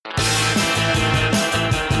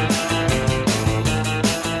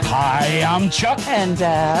I'm Chuck. And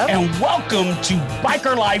Deb. And welcome to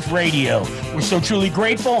Biker Life Radio. We're so truly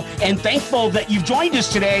grateful and thankful that you've joined us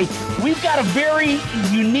today. We've got a very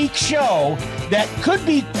unique show that could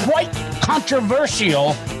be quite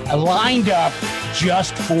controversial lined up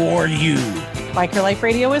just for you. Biker Life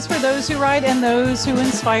Radio is for those who ride and those who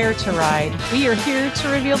inspire to ride. We are here to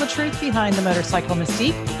reveal the truth behind the motorcycle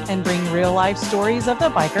mystique and bring real-life stories of the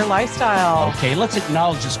biker lifestyle. Okay, let's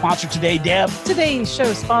acknowledge the sponsor today, Deb. Today's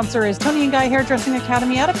show sponsor is Tony and Guy Hairdressing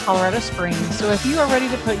Academy out of Colorado Springs. So if you are ready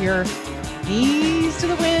to put your knees to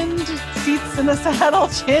the wind, seats in the saddle,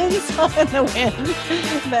 chins on the wind,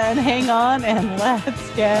 then hang on and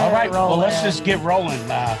let's get All right, rolling. well, let's just get rolling.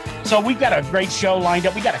 So we've got a great show lined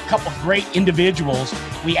up. We got a couple great individuals.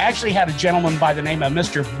 We actually had a gentleman by the name of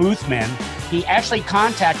Mr. Boothman. He actually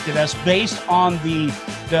contacted us based on the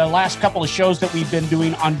last couple of shows that we've been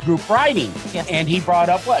doing on group riding. Yes. And he brought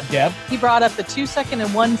up what, Deb? He brought up the 2-second and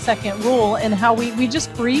 1-second rule and how we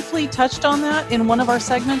just briefly touched on that in one of our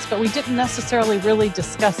segments, but we didn't necessarily really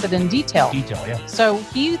discuss it in detail. Yeah. So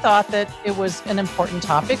he thought that it was an important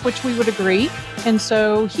topic, which we would agree. And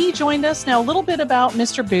so he joined us. Now, a little bit about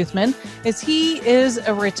Mr. Boothman is he is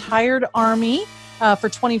a retired Army for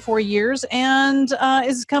 24 years and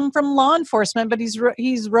has come from law enforcement, but he's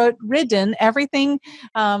ridden everything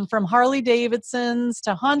from Harley Davidsons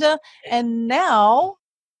to Honda, and now.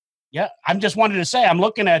 Yeah, I'm just wanted to say, I'm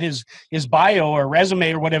looking at his bio or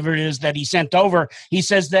resume or whatever it is that he sent over. He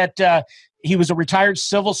says that he was a retired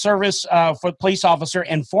civil service for police officer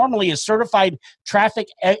and formerly a certified traffic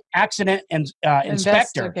accident and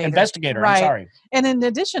investigator. Right. I'm sorry. And in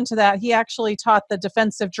addition to that, he actually taught the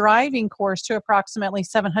defensive driving course to approximately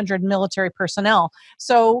 700 military personnel.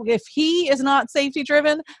 So if he is not safety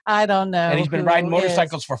driven, I don't know. And he's been riding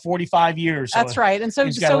motorcycles for 45 years. So that's right. And so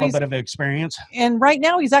he's got a little bit of experience. And right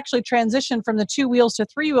now he's actually transitioned from the 2 wheels to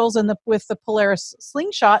 3 wheels with the Polaris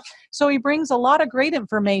Slingshot. So he brings a lot of great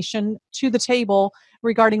information to the table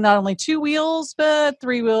regarding not only 2 wheels, but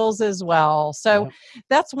 3 wheels as well. So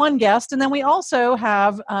that's one guest. And then we also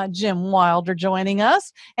have Jim Wilder joining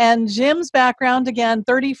us. And Jim's background, again,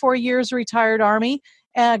 34 years retired Army,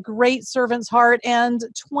 a great servant's heart, and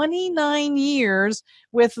 29 years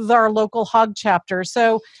with our local hog chapter.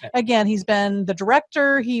 So again, he's been the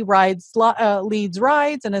director, he leads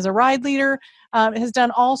rides and is a ride leader, has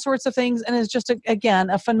done all sorts of things, and is just, again,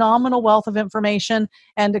 a phenomenal wealth of information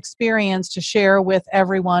and experience to share with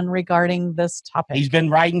everyone regarding this topic. He's been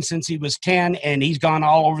riding since he was 10, and he's gone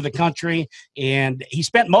all over the country, and he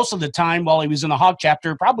spent most of the time while he was in the hog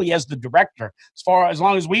chapter probably as the director. As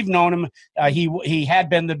long as we've known him, he had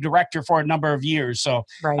been the director for a number of years. So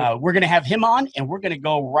we're going to have him on, and we're going to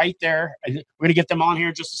go right there. We're going to get them on here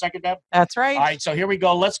in just a second, Deb. That's right. All right, so here we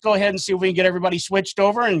go. Let's go ahead and see if we can get everybody switched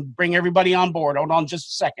over and bring everybody on board. Hold on just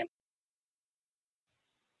a second.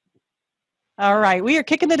 All right, we are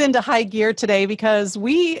kicking it into high gear today because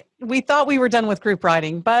we thought we were done with group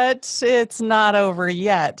riding, but it's not over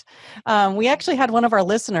yet. We actually had one of our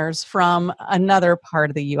listeners from another part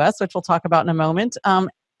of the U.S., which we'll talk about in a moment,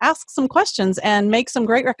 ask some questions and make some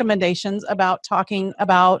great recommendations about talking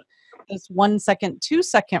about this 1-second,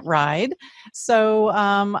 2-second ride. So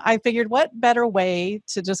I figured what better way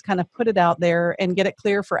to just kind of put it out there and get it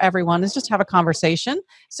clear for everyone is just have a conversation.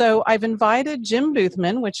 So I've invited Jim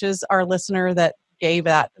Boothman, which is our listener that gave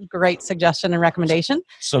that great suggestion and recommendation.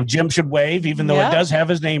 So Jim should wave, even though it does have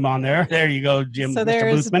his name on there. There you go, Jim. So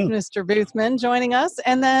there's Mr. Boothman. Mr. Boothman joining us.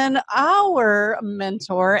 And then our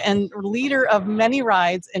mentor and leader of many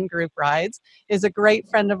rides and group rides is a great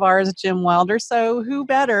friend of ours, Jim Wilder. So who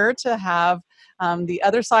better to have the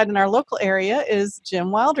other side in our local area is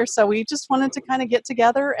Jim Wilder. So we just wanted to kind of get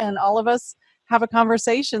together and all of us have a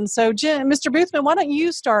conversation. So Mr. Boothman, why don't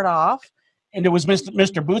you start off? And it was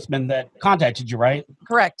Mr. Boothman that contacted you, right?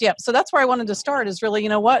 Correct. Yep. So that's where I wanted to start is really,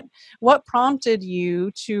 what prompted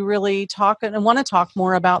you to really talk and want to talk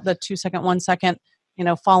more about the 2-second, 1-second,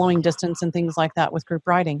 following distance and things like that with group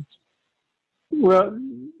riding? Well,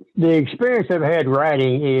 the experience I've had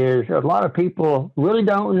riding is a lot of people really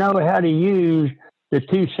don't know how to use the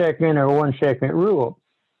 2-second or 1-second rule.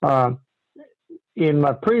 In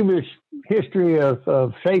my previous history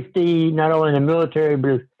of safety, not only in the military,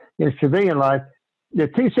 but in civilian life, the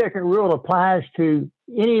 2-second rule applies to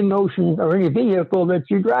any motion or any vehicle that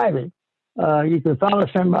you're driving. You can follow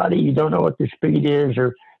somebody, you don't know what the speed is,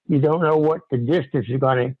 or you don't know what the distance is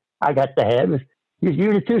I got to have. Just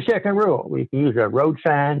use the 2-second rule. We can use a road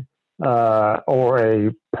sign or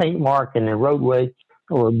a paint mark in the roadway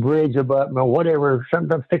or a bridge above, or whatever, some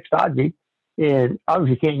fixed object. And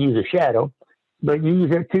obviously you can't use a shadow, but you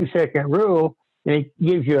use that 2-second rule, and it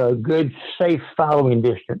gives you a good, safe following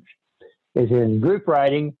distance. is in group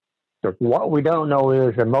riding. So what we don't know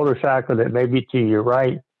is a motorcycle that may be to your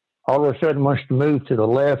right all of a sudden wants to move to the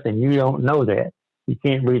left, and you don't know that. You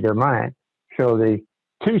can't read their mind. So the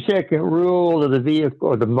 2-second rule of the vehicle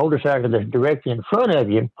or the motorcycle that's directly in front of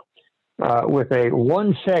you, with a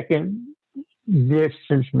 1 second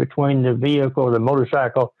distance between the vehicle or the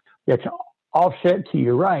motorcycle that's offset to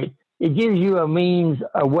your right, it gives you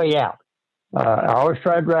a way out. I always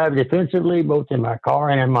try to drive defensively, both in my car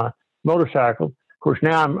and in my motorcycle. Of course,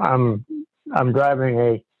 now I'm driving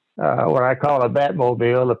a what I call a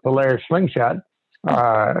Batmobile, a Polaris Slingshot,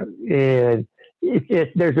 and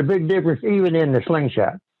there's a big difference even in the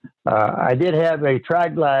Slingshot. I did have a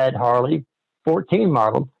Tri-Glide Harley 14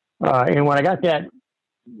 model, and when I got that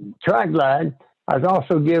Tri-Glide, I was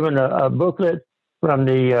also given a booklet from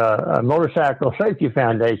the Motorcycle Safety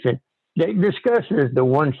Foundation that discusses the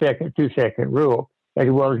 1 second, 2 second rule, as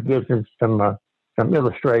well as gives them some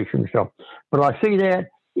illustrations. So, but I see that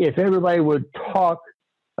if everybody would talk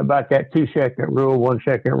about that 2 second rule, 1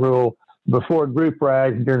 second rule before group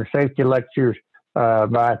rides during safety lectures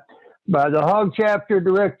by the hog chapter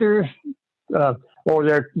directors or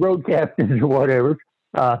their road captains or whatever,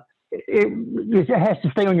 it has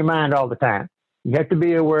to stay on your mind all the time. You have to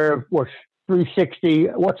be aware of what's 360,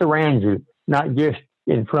 what's around you, not just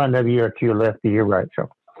in front of you or to your left or your right. So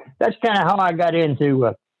that's kind of how I got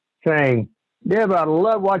into saying, Deb, I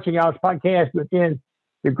love watching y'all's podcast, but then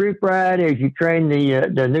the group ride, as you train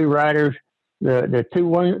the new riders, the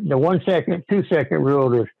 1 second, 2 second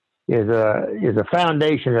rule is a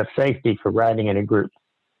foundation of safety for riding in a group.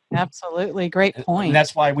 Absolutely. Great point. And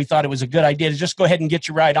that's why we thought it was a good idea to just go ahead and get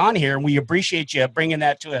you right on here. And we appreciate you bringing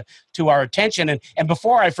that to our attention. And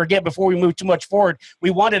before I forget, before we move too much forward,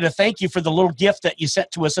 we wanted to thank you for the little gift that you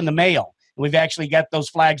sent to us in the mail. We've actually got those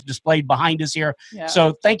flags displayed behind us here. Yeah.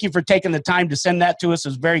 So thank you for taking the time to send that to us. It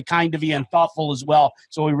was very kind of you and thoughtful as well.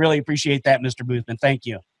 So we really appreciate that, Mr. Boothman. Thank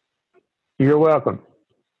you. You're welcome.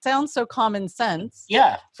 Sounds so common sense.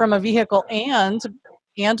 Yeah. From a vehicle and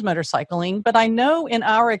motorcycling, but I know in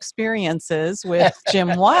our experiences with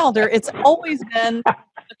Jim Wilder, it's always been a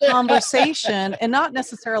conversation, and not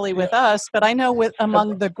necessarily with us, but I know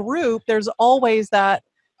among the group, there's always that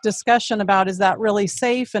discussion about, is that really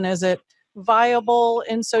safe and is it viable?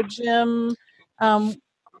 And so Jim,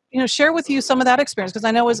 share with you some of that experience, because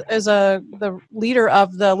I know as the leader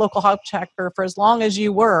of the local hog chapter for as long as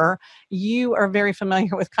you were, you are very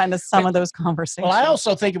familiar with kind of some of those conversations. Well, I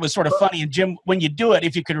also think it was sort of funny, and Jim, when you do it,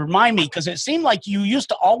 if you could remind me, because it seemed like you used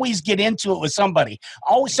to always get into it with somebody.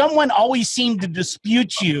 Someone always seemed to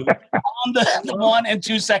dispute you on the 1 and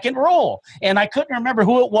 2 second rule, and I couldn't remember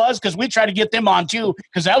who it was, because we tried to get them on too,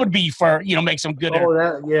 because that would be for make some good. You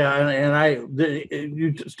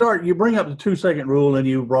bring up the 2 second rule, and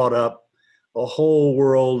you brought up a whole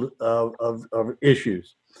world of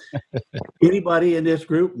issues. Anybody in this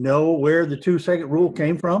group know where the 2 second rule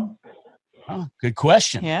came from? Oh, good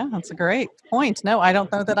question. Yeah, that's a great point. No, I don't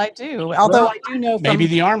know that I do. Although I do know maybe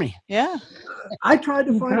the Army. Yeah. I tried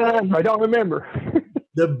to find out. I don't remember.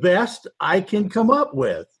 The best I can come up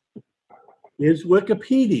with is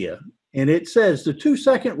Wikipedia. And it says the 2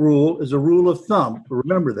 second rule is a rule of thumb,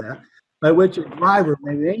 remember that, by which a driver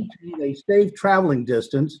may maintain a safe traveling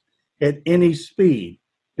distance at any speed.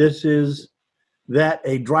 This is that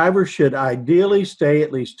a driver should ideally stay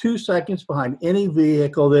at least 2 seconds behind any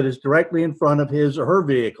vehicle that is directly in front of his or her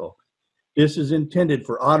vehicle. This is intended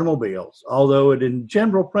for automobiles, although it in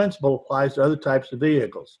general principle applies to other types of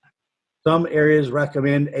vehicles. Some areas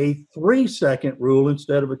recommend a 3 second rule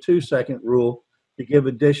instead of a 2 second rule to give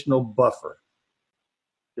additional buffer.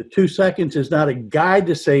 The 2 seconds is not a guide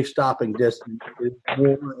to safe stopping distance, it's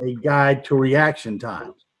more a guide to reaction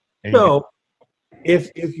times. So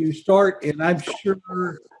if you start, and I'm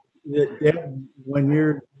sure that when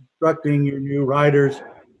you're instructing your new riders,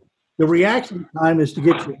 the reaction time is to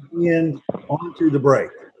get your hand onto the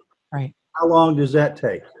brake. Right. How long does that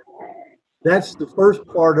take? That's the first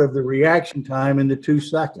part of the reaction time in the 2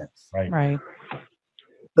 seconds. Right.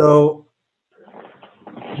 So,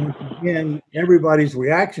 again, everybody's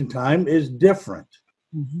reaction time is different.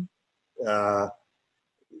 Mm-hmm.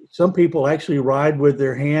 Some people actually ride with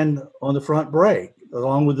their hand on the front brake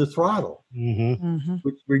along with the throttle,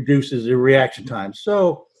 which reduces the reaction time.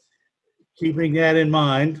 So, keeping that in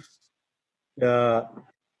mind,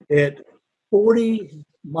 at 40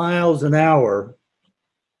 miles an hour,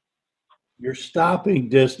 your stopping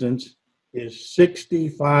distance is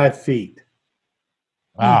 65 feet.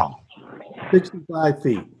 Wow. 65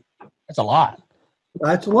 feet. That's a lot.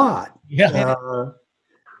 That's a lot. Yeah.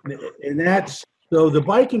 And so the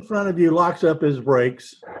bike in front of you locks up his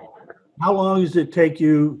brakes. How long does it take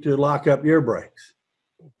you to lock up your brakes?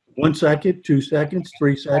 1 second, 2 seconds,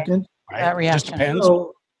 3 seconds? Right? That It just reaction. depends.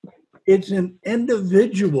 So it's an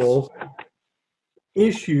individual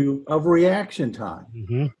issue of reaction time.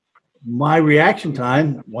 Hmm. My reaction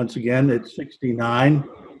time, once again, at 69,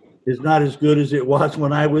 is not as good as it was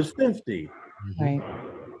when I was 50. Right.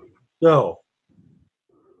 So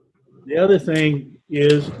the other thing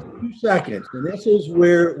is 2 seconds, and this is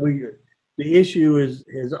where the issue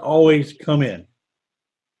has always come in.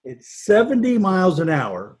 It's 70 miles an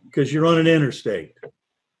hour because you're on an interstate.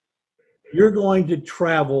 You're going to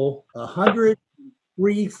travel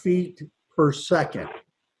 103 feet per second.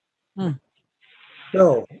 Hmm.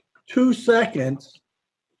 So 2 seconds,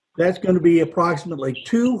 that's going to be approximately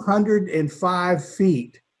 205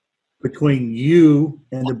 feet between you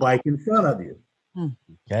and the bike in front of you.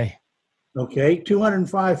 Okay. Okay,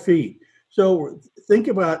 205 feet. So think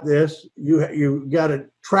about this. You got a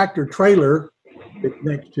tractor trailer that's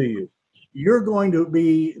next to you. You're going to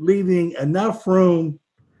be leaving enough room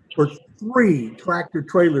for 3 tractor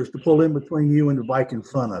trailers to pull in between you and the bike in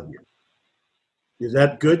front of you. Is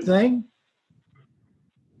that a good thing?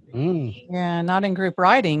 Mm. Yeah, not in group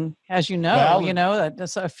riding, as you know. Well- You know that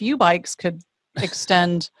just a few bikes could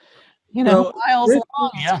extend, So miles this-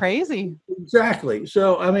 long. It's Yeah. crazy. Exactly.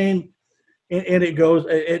 So I mean, and it goes.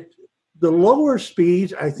 The lower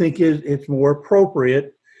speeds, I think, it's more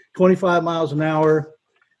appropriate. 25 miles an hour.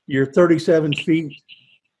 You're 37 feet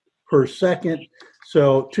per second.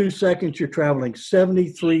 So 2 seconds, you're traveling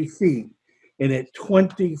 73 feet. And at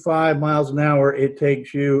 25 miles an hour, it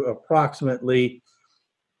takes you approximately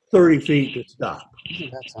 30 feet to stop.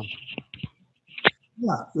 That's something.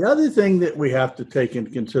 Yeah. The other thing that we have to take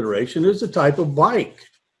into consideration is the type of bike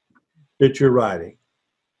that you're riding.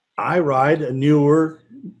 I ride a newer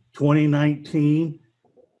 2019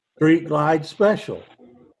 Street Glide Special.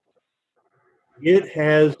 It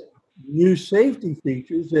has new safety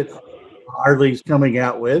features that Harley's coming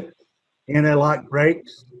out with, anti-lock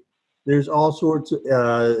brakes. There's all sorts of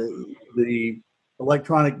the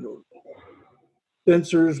electronic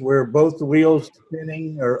sensors where both the wheels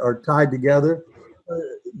spinning are tied together.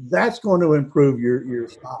 That's going to improve your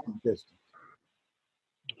stopping distance.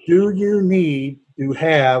 Do you need to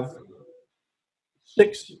have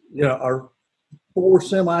 6, or 4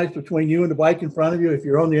 semis between you and the bike in front of you if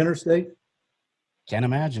you're on the interstate? Can't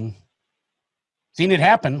imagine. Seen it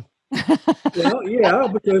happen. Well, yeah,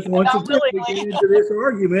 because once Not again, we willingly. get into this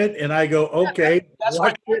argument, and I go, okay, That's where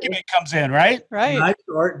watch the it, argument comes in, right? and Right. I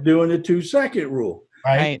start doing the 2 second rule.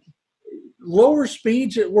 Right. Right. Lower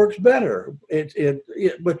speeds, it works better.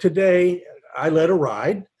 But today, I led a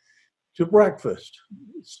ride to breakfast.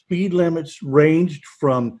 Speed limits ranged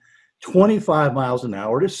from 25 miles an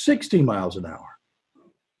hour to 60 miles an hour.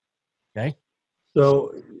 Okay.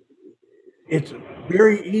 So it's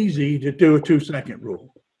very easy to do a 2 second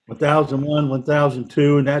rule. 1001,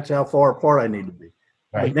 1002, and that's how far apart I need to be.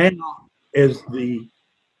 Right. But now, as the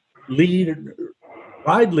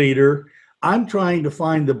ride leader, I'm trying to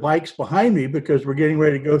find the bikes behind me because we're getting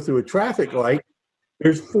ready to go through a traffic light.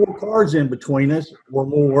 There's 4 cars in between us or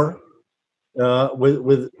more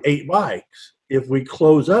with 8 bikes. If we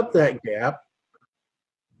close up that gap,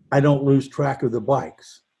 I don't lose track of the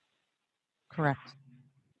bikes. Correct.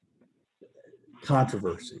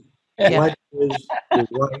 Controversy. Yeah. What is the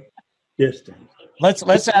right distance? Let's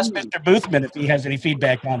ask Mr. Boothman if he has any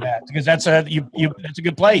feedback on that, because that's a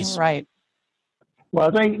good place. Right. Well,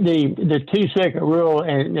 I think the 2 second rule,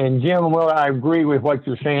 and Jim, well, I agree with what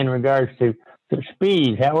you're saying in regards to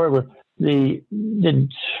speed. However, the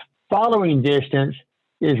following distance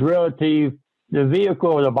is relative. The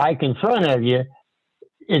vehicle or the bike in front of you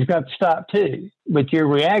has got to stop too. But your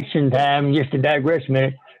reaction time, just to digress a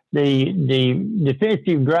minute, the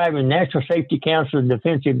defensive driving, National Safety Council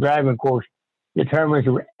defensive driving course determines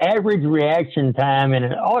the average reaction time in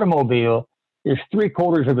an automobile is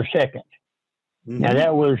 3/4 of a second. Mm-hmm. Now,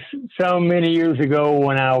 that was so many years ago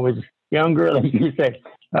when I was younger. Like you say,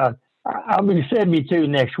 I'll be 72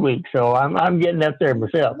 next week, so I'm getting up there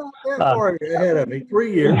myself. Not that far ahead of me,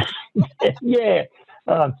 3 years. Yeah,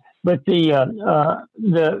 but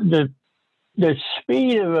the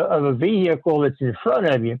speed of a vehicle that's in front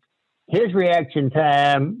of you, his reaction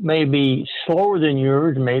time may be slower than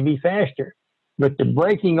yours, maybe faster. But the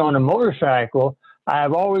braking on a motorcycle,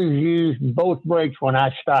 I've always used both brakes when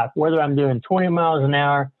I stop, whether I'm doing 20 miles an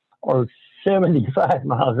hour or 75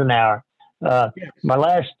 miles an hour. My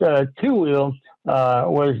last 2-wheel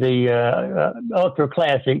was the Ultra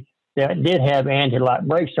Classic that did have anti-lock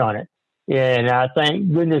brakes on it. And I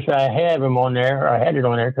thank goodness I have them on there, or I had it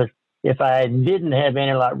on there, because if I didn't have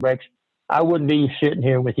anti-lock brakes, I wouldn't be sitting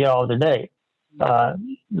here with y'all today. A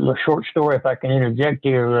short story, if I can interject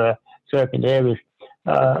here, Chuck and Deb, is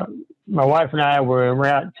my wife and I were en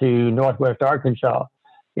route to Northwest Arkansas.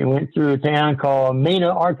 We went through a town called Mena,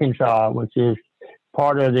 Arkansas, which is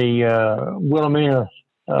part of the Wilhelmina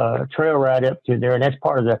trail ride up to there, and that's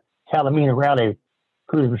part of the Talamina Rally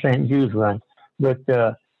Cruise for St. Jude's run. But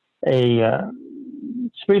a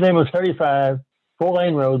speed limit was 35,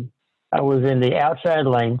 4-lane road. I was in the outside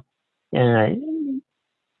lane, and a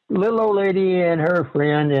little old lady and her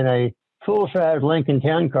friend in a full-size Lincoln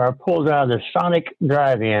Town Car pulls out of the Sonic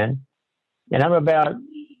drive-in, and I'm about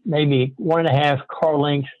maybe 1.5 car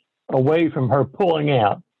lengths away from her pulling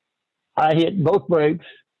out. I hit both brakes.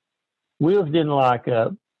 Wheels didn't lock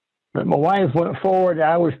up, but my wife went forward.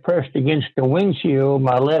 I was pressed against the windshield.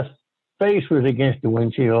 My left face was against the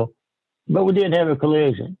windshield, but we didn't have a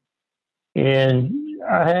collision. And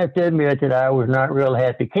I have to admit that I was not real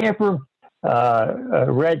happy camper. A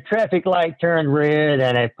red traffic light turned red,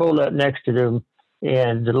 and I pulled up next to them.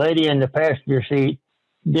 And the lady in the passenger seat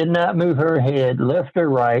did not move her head left or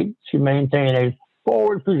right. She maintained a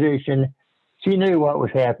forward position. She knew what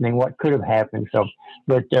was happening, what could have happened. So,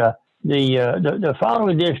 but the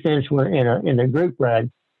following distance in the group ride,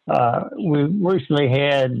 we recently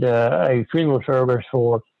had a funeral service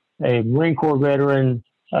for a Marine Corps veteran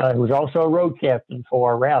who was also a road captain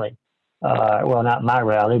for a rally. Well, not my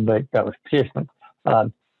rally, but that was participant.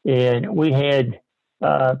 And we had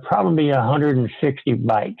probably 160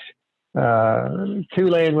 bikes,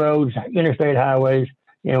 2-lane roads, interstate highways,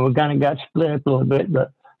 and we kind of got split up a little bit.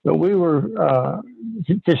 But we were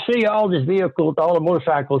to see all these vehicles, all the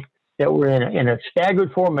motorcycles that were in a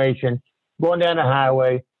staggered formation going down the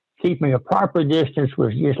highway, keeping a proper distance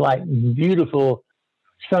was just like beautiful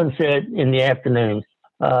sunset in the afternoon.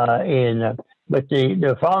 But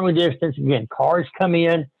the following distance, again, cars come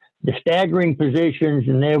in, the staggering positions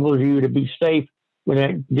enables you to be safe when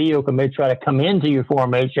that vehicle may try to come into your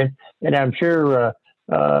formation. And I'm sure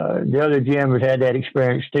the other Jim has had that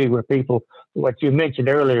experience too, where people, what you mentioned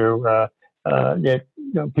earlier, that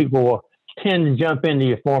people will tend to jump into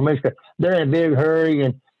your formation. They're in a big hurry,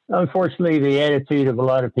 and unfortunately, the attitude of a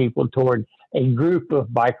lot of people toward a group of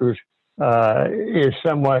bikers is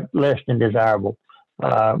somewhat less than desirable.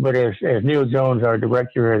 But as Neil Jones, our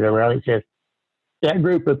director of the rally, says, that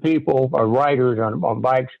group of people are riders on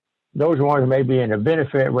bikes. Those are ones maybe in a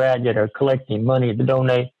benefit ride that are collecting money to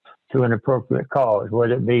donate to an appropriate cause,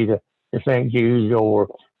 whether it be the St. Jude's or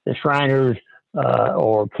the Shriners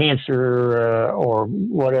or cancer or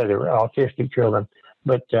whatever, autistic children.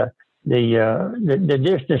 But the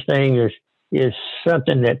distance thing is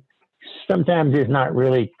something that sometimes is not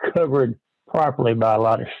really covered properly by a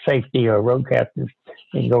lot of safety or road captains,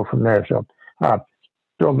 and go from there. So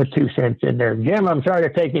throw my 2 cents in there. Jim, I'm sorry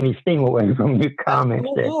to take any steam away from your comments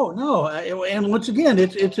there. No. And once again,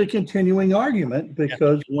 it's a continuing argument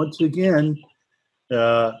because once again,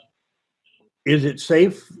 is it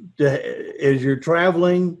safe as you're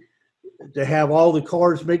traveling to have all the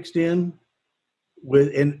cars mixed in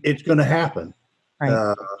and it's going to happen.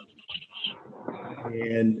 Right.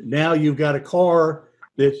 And now you've got a car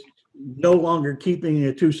that's no longer keeping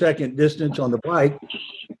a 2-second distance on the bike,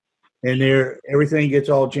 and everything gets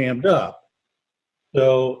all jammed up.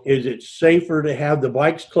 So is it safer to have the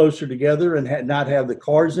bikes closer together and not have the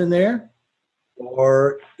cars in there?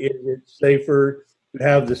 Or is it safer to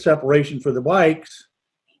have the separation for the bikes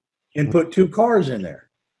and put 2 cars in there?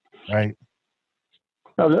 Right.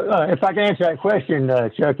 So if I can answer that question,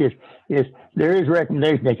 Chuck, is there is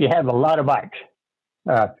recommendation that you have a lot of bikes.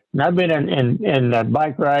 And I've been in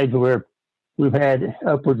bike rides where we've had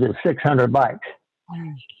upwards of 600 bikes.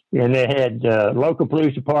 And they had local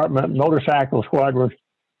police department, motorcycle squadrons,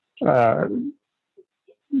 blocking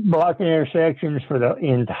intersections for the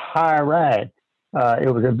entire ride.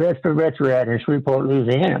 It was a best for vets ride in Shreveport,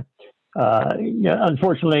 Louisiana.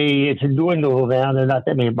 Unfortunately, it's dwindled down. There are not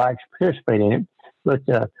that many bikes participating in it. But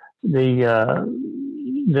the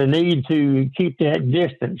need to keep that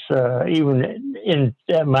distance, even in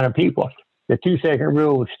that amount of people, the 2-second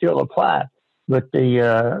rule would still apply. But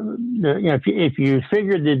if you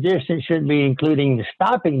figure the distance should be including the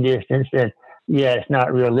stopping distance, then yeah, it's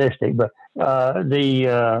not realistic. But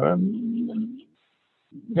the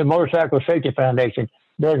Motorcycle Safety Foundation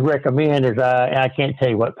does recommend, as I can't tell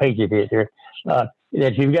you what page it is here,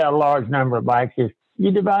 that you've got a large number of bikes, is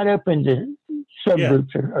you divide up into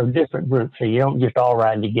subgroups or different groups, so you don't just all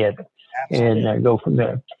ride together. Absolutely. And go from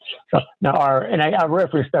there. So now, I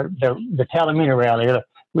referenced the Talamina rally.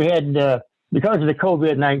 We had because of the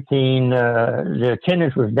COVID-19, the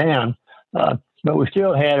attendance was down, but we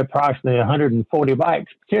still had approximately 140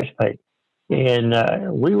 bikes participate. And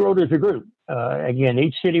we rode as a group. Again,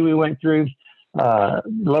 each city we went through,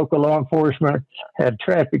 local law enforcement had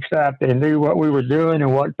traffic stopped and knew what we were doing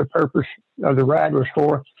and what the purpose of the ride was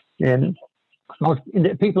for. And most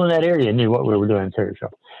people in that area knew what we were doing too. So,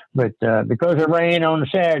 but because it rained on the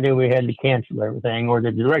Saturday, we had to cancel everything, or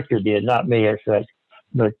the director did, not me as such.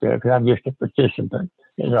 But because I'm just a participant,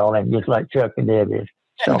 is all that, just like Chuck and Deb is.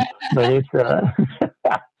 So, but it's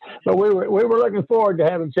but we were looking forward to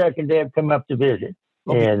having Chuck and Deb come up to visit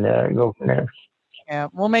and go from there. Yeah,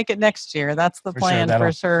 we'll make it next year. That's the For plan sure.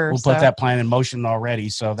 for sure. We'll put that plan in motion already,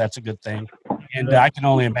 so that's a good thing. And I can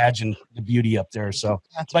only imagine the beauty up there. So,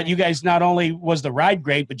 but you guys, not only was the ride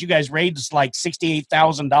great, but you guys raised like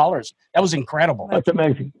 $68,000. That was incredible. That's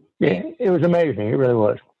amazing. Yeah, it was amazing. It really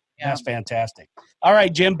was. Yeah, that's fantastic. All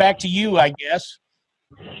right, Jim, back to you, I guess.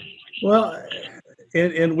 Well,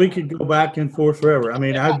 and we could go back and forth forever. I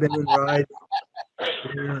mean, I've been in rides.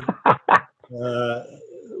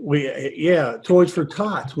 Toys for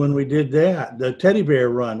Tots, when we did that, the teddy bear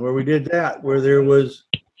run where we did that, where there was,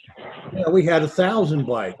 we had 1,000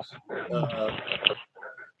 bikes,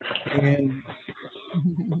 and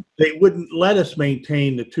they wouldn't let us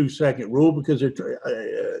maintain the 2-second rule because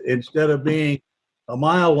instead of being a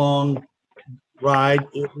mile long ride,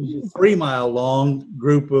 it was a 3 mile long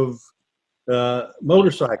group of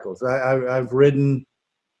motorcycles. I've ridden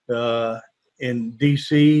in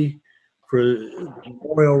DC for the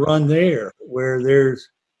Memorial Run there, where there's,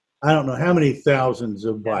 I don't know how many thousands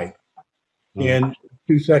of bikes, and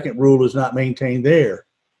 2-second rule is not maintained there.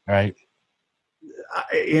 Right.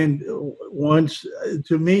 And once,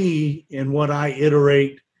 to me, in what I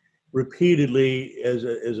iterate repeatedly as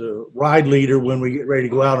a ride leader when we get ready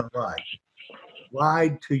to go out and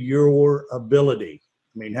ride to your ability.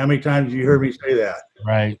 I mean, how many times have you heard me say that?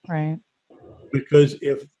 Right. Right. Because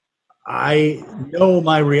if I know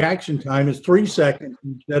my reaction time is 3 seconds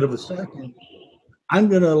instead of a second, I'm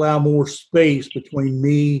going to allow more space between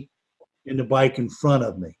me and the bike in front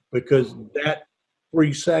of me, because that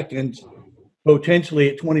 3 seconds potentially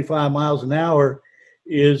at 25 miles an hour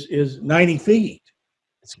is 90 feet.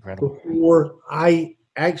 It's incredible. Before I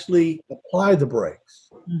actually apply the brakes.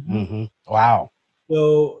 Mm-hmm. Wow.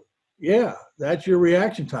 So, yeah, that's your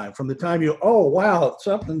reaction time from the time you, oh, wow,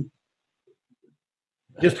 something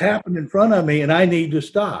just happened in front of me and I need to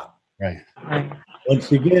stop. Right.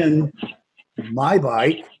 Once again, my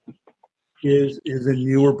bike is a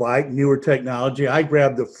newer bike, newer technology. I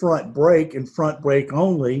grab the front brake and front brake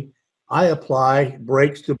only. I apply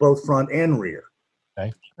brakes to both front and rear.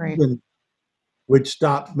 Okay. Great. Which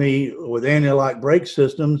stops me with anti-lock brake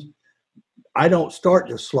systems. I don't start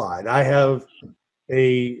to slide. I have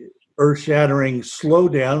a earth-shattering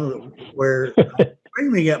slowdown where I'm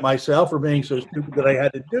screaming at myself for being so stupid that I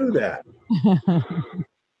had to do that.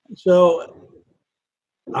 So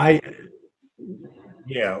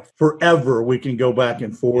forever we can go back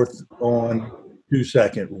and forth on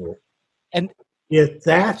 2-second rule. And if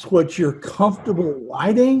that's what you're comfortable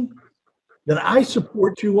riding, then I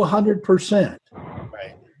support you 100%.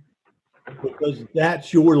 Right. Because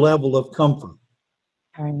that's your level of comfort.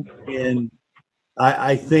 Right. And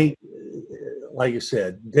I think, like I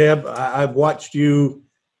said, Deb, I've watched you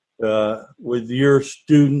with your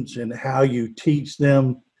students and how you teach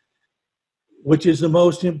them, which is the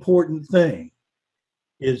most important thing,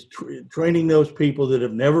 is training those people that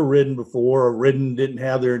have never ridden before or didn't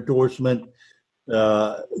have their endorsement,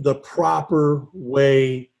 the proper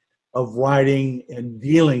way of riding and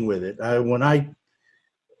dealing with it.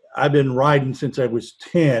 I've been riding since I was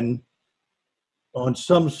 10 on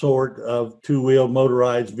some sort of two-wheel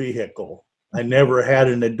motorized vehicle. I never had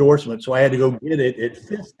an endorsement, so I had to go get it at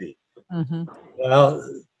 50. Mm-hmm. Well,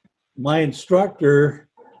 my instructor,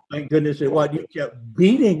 thank goodness it was, you kept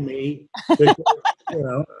beating me because,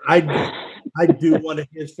 I'd do one of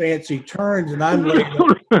his fancy turns and I'm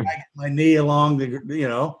laying my knee along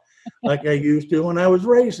the, like I used to when I was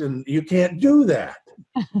racing. You can't do that.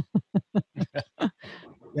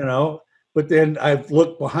 But then I've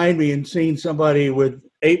looked behind me and seen somebody with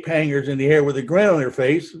 8 hangers in the air with a grin on their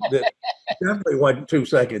face that definitely wasn't 2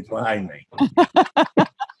 seconds behind me.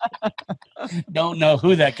 Don't know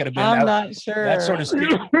who that could have been. I'm not sure. That sort of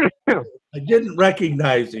I didn't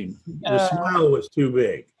recognize him. The smile was too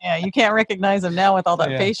big. Yeah, you can't recognize him now with all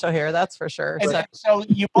that facial hair, that's for sure. So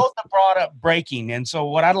you both have brought up braking, and so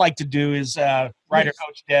what I'd like to do is, Rider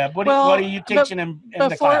Coach Deb, what are you teaching in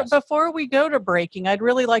the class? Before we go to braking, I'd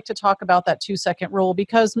really like to talk about that 2-second rule,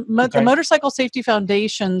 because the Motorcycle Safety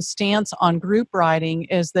Foundation's stance on group riding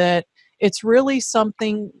is that it's really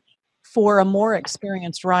something for a more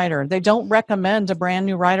experienced rider. They don't recommend a brand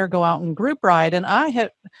new rider go out and group ride. And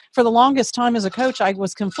for the longest time as a coach, I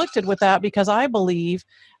was conflicted with that because I believe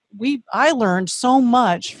I learned so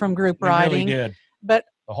much from group riding. Really did. But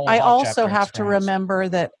The whole I hog also chapter have to experience. remember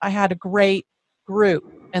that I had a great group.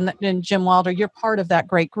 And Jim Wilder, you're part of that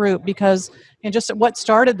great group because just what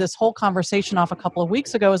started this whole conversation off a couple of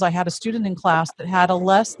weeks ago is I had a student in class that had a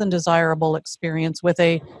less than desirable experience with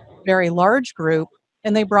a very large group.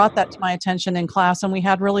 And they brought that to my attention in class, and we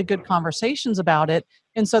had really good conversations about it.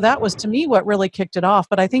 And so that was, to me, what really kicked it off.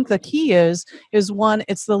 But I think the key is one,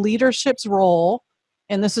 it's the leadership's role.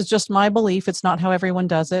 And this is just my belief. It's not how everyone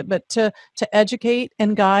does it, but to educate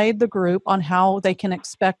and guide the group on how they can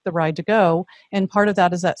expect the ride to go. And part of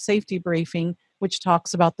that is that safety briefing, which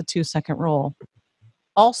talks about the 2-second rule.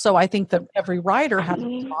 Also, I think that every rider has a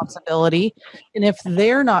responsibility. And if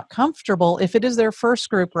they're not comfortable, if it is their first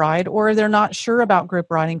group ride or they're not sure about group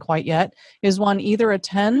riding quite yet, is one, either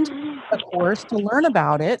attend a course to learn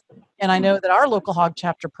about it. And I know that our local hog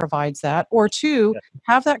chapter provides that. Or two,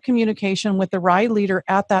 have that communication with the ride leader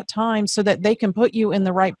at that time so that they can put you in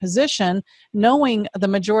the right position, knowing the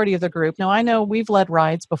majority of the group. Now, I know we've led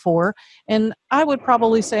rides before, and I would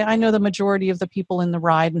probably say I know the majority of the people in the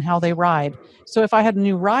ride and how they ride. So if I had a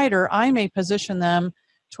new rider, I may position them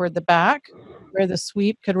toward the back where the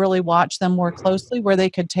sweep could really watch them more closely, where they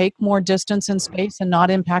could take more distance and space and not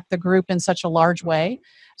impact the group in such a large way.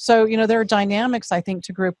 So, there are dynamics, I think,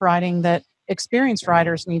 to group riding that experienced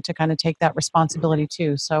riders need to kind of take that responsibility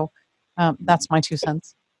too. So that's my 2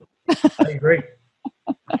 cents. I agree.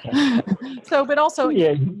 So, but also,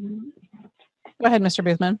 Yeah. go ahead, Mr.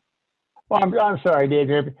 Boothman. Well, I'm sorry,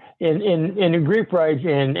 Dave. In the group rides,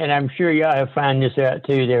 and I'm sure y'all have found this out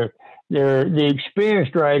too. The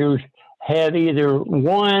experienced riders have either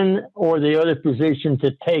one or the other position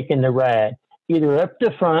to take in the ride, either up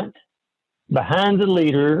the front, behind the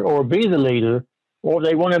leader, or be the leader, or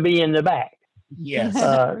they want to be in the back. Yes.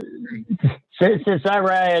 Since I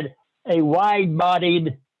ride a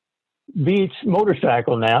wide-bodied beach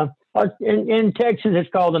motorcycle now, in Texas it's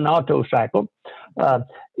called an auto cycle, I've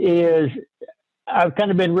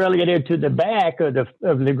kind of been relegated to the back of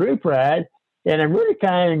the group ride, and I'm really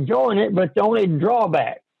kind of enjoying it. But the only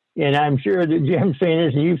drawback, and I'm sure that Jim's seen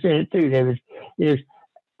this and you've seen it too, David, is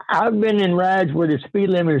I've been in rides where the speed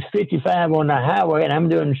limit is 55 on the highway, and I'm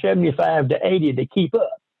doing 75 to 80 to keep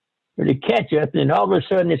up or to catch up, and all of a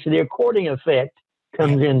sudden it's the accordion effect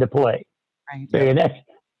comes into play. Right. So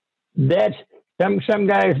that's some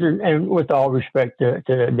guys are, and with all respect to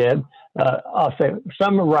Deb, I'll say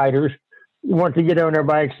some riders want to get on their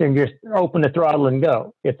bikes and just open the throttle and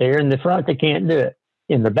go. If they're in the front, they can't do it.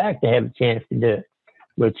 In the back, they have a chance to do it,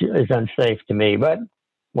 which is unsafe to me, but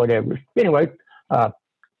whatever. Anyway,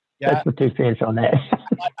 that's my 2 cents on that.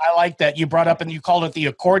 I like that you brought up, and you called it the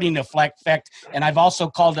accordion effect, and I've also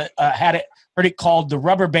called it heard it called the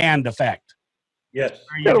rubber band effect. Yes.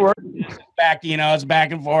 Back, it's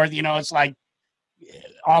back and forth. It's like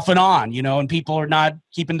off and on. And people are not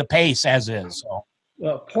keeping the pace as is. So.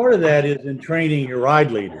 Well, part of that is in training your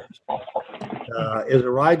ride leaders. As a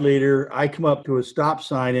ride leader, I come up to a stop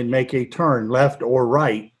sign and make a turn, left or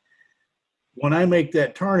right. When I make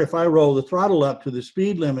that turn, if I roll the throttle up to the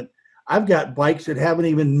speed limit, I've got bikes that haven't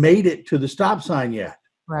even made it to the stop sign yet.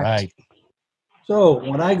 Right. So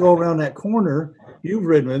when I go around that corner, you've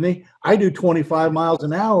ridden with me, I do 25 miles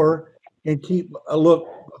an hour and keep a look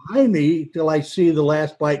behind me till I see the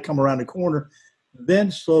last bike come around the corner,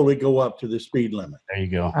 then slowly go up to the speed limit. There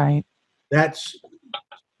you go. Right. That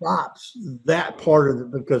stops that part of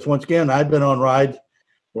it, because once again, I've been on rides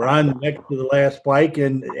where I'm next to the last bike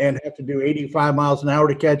and have to do 85 miles an hour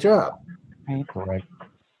to catch up. Right. Correct.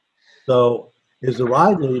 So as a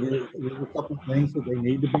ride leader, there's a couple of things that they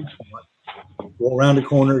need to be taught. Go around the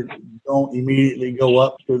corner, don't immediately go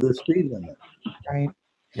up to the speed limit. Right.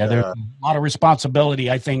 Yeah, there's a lot of responsibility,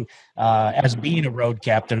 I think, as being a road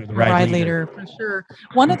captain or the ride leader. For sure.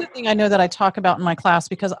 One other thing I know that I talk about in my class,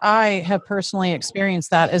 because I have personally experienced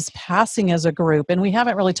that, is passing as a group. And we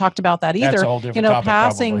haven't really talked about that either. That's a whole different topic,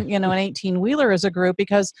 passing, probably. an 18-wheeler as a group,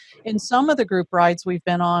 because in some of the group rides we've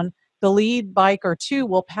been on, the lead bike or two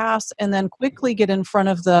will pass and then quickly get in front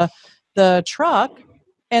of the truck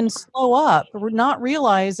and slow up, not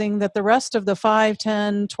realizing that the rest of the 5,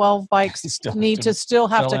 10, 12 bikes need to still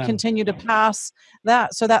have to continue to pass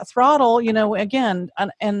that. So that throttle, again,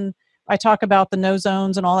 and I talk about the no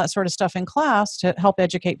zones and all that sort of stuff in class to help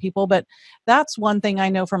educate people. But that's one thing I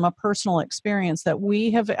know from a personal experience that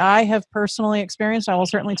I have personally experienced. I will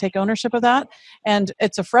certainly take ownership of that. And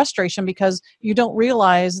it's a frustration because you don't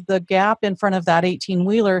realize the gap in front of that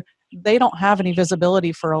 18-wheeler they don't have any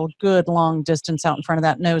visibility for a good long distance out in front of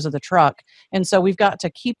that nose of the truck. And so we've got to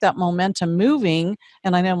keep that momentum moving.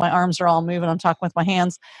 And I know my arms are all moving. I'm talking with my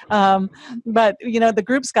hands. But, the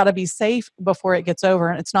group's got to be safe before it gets over.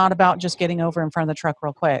 And it's not about just getting over in front of the truck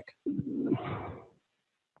real quick.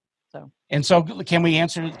 And so can we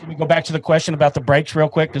go back to the question about the brakes real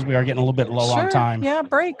quick, because we are getting a little bit low on time. Yeah,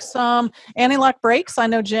 brakes. Anti-lock brakes. I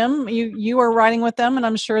know, Jim, you are riding with them, and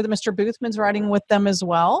I'm sure that Mr. Boothman's riding with them as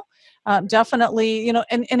well. Definitely,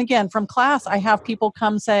 and again, from class, I have people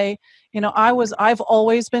come say, I've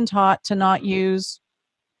always been taught to not use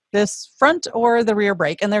this front or the rear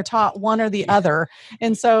brake, and they're taught one or the other.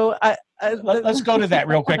 And so let's go to that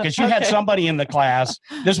real quick, because you had somebody in the class.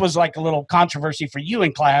 This was like a little controversy for you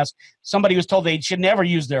in class. Somebody was told they should never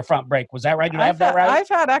use their front brake. Was that right? Did I have that right? I've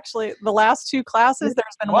had actually the last 2 classes.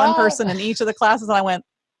 There's been one person in each of the classes, and I went,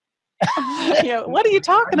 what are you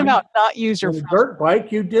talking about? Not use your front dirt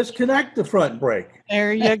bike. You disconnect the front brake.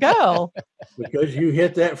 There you go. Because you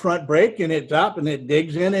hit that front brake and it's up and it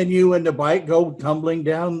digs in, and you and the bike go tumbling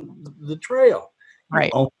down the trail.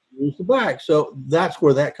 Right. You only use the back. So that's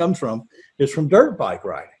where that comes from, is from dirt bike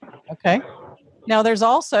riding. Okay. Now, there's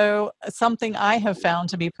also something I have found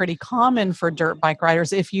to be pretty common for dirt bike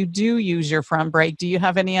riders. If you do use your front brake, do you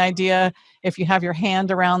have any idea, if you have your hand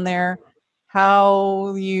around there,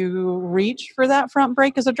 how you reach for that front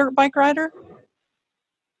brake as a dirt bike rider?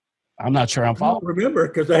 I'm not sure I'm following. I don't remember,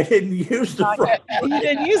 because I didn't use the front. You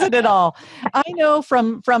didn't use it at all. I know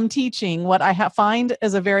from teaching, what I find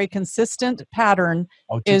as a very consistent pattern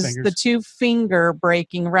is the 2-finger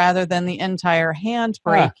braking rather than the entire hand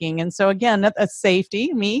braking. And so again, that's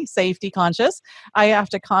safety conscious. I have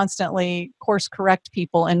to constantly course correct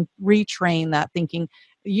people and retrain that thinking.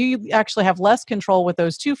 You actually have less control with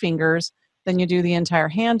those 2 fingers than you do the entire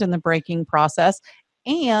hand in the braking process.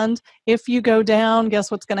 And if you go down, guess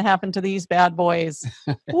what's going to happen to these bad boys?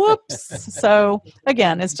 Whoops. So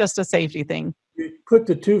again, it's just a safety thing. You put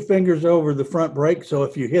the 2 fingers over the front brake, so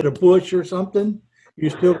if you hit a bush or something, you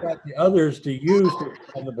still got the others to use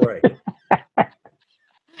on the brake.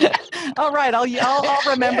 All right,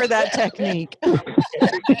 I'll remember that technique.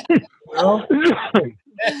 Well,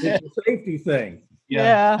 it's a safety thing.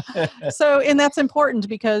 Yeah. So, and that's important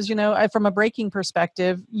because, from a braking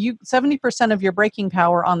perspective, 70% of your braking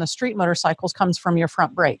power on the street motorcycles comes from your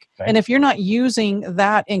front brake. Okay. And if you're not using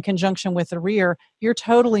that in conjunction with the rear, you're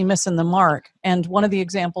totally missing the mark. And one of the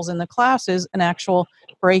examples in the class is an actual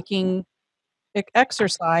braking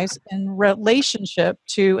exercise in relationship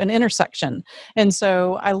to an intersection. And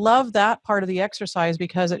so I love that part of the exercise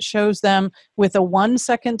because it shows them with a 1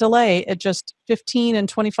 second delay at just 15 and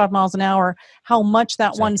 25 miles an hour, how much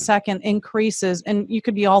that 1 second increases. And you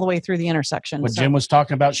could be all the way through the intersection. What Jim was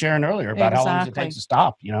talking about Sharon earlier about how long it takes to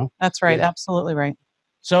stop, That's right. Yeah. Absolutely right.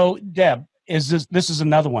 So Deb, this is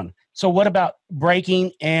another one. So what about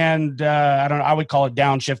braking and, I don't know, I would call it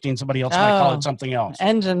downshifting. Somebody else might call it something else.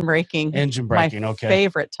 Engine braking. My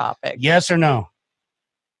favorite topic. Yes or no?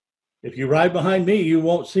 If you ride behind me, you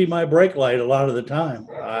won't see my brake light a lot of the time.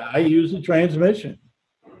 I use the transmission.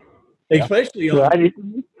 Especially on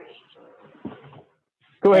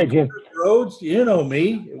Go ahead, Jim. Roads, you know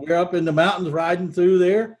me. We're up in the mountains riding through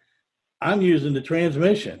there. I'm using the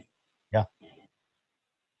transmission. Yeah.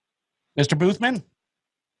 Mr. Boothman?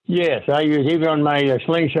 Yes, I use, even on my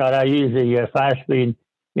slingshot, I use the 5-speed.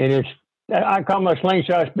 And I call my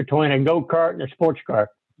slingshots between a go-kart and a sports car.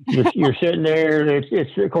 You're sitting there,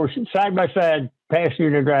 it's of course side by side,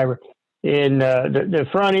 passenger and driver. In the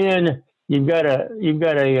front end, you've got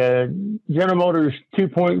a General Motors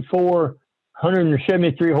 2.4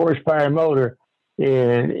 173 horsepower motor,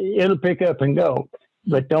 and it'll pick up and go.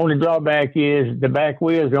 But the only drawback is the back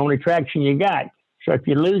wheel is the only traction you got. So if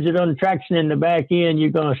you lose it on the traction in the back end,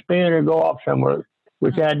 you're going to spin or go off somewhere,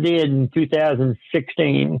 which I did in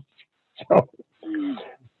 2016. So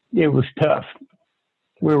it was tough.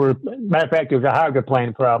 Matter of fact, it was a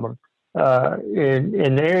hydroplane problem.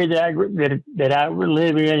 In the area that I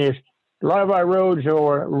live in, is a lot of our roads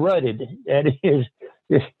are rutted. That is,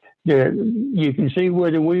 you can see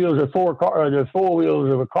where the wheels of the four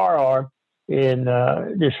wheels of a car are. In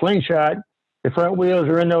the slingshot, the front wheels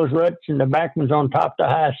are in those ruts, and the back one's on top of the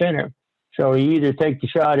high center. So you either take the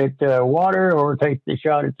shot at water or take the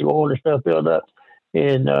shot at the oil and stuff build up.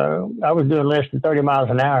 And I was doing less than 30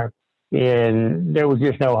 miles an hour, and there was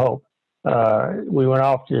just no hope. We went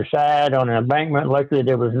off to the side on an embankment. Luckily,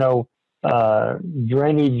 there was no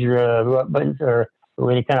drainage buttons or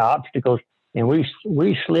any kind of obstacles. And we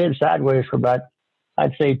slid sideways for about,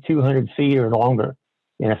 I'd say, 200 feet or longer.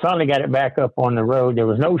 And I finally got it back up on the road. There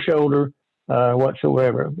was no shoulder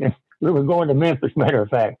whatsoever. We were going to Memphis, matter of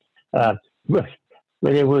fact. But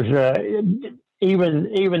it was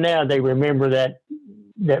even now they remember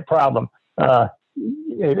that problem. As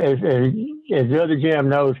the other Jim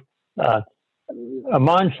knows, a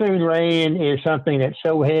monsoon rain is something that's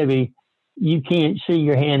so heavy you can't see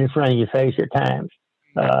your hand in front of your face at times,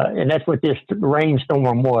 and that's what this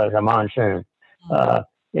rainstorm was, a monsoon.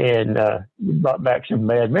 And brought back some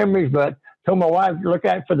bad memories. But told my wife, look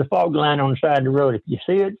out for the fog line on the side of the road. If you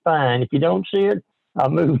see it, fine. If you don't see it, I'll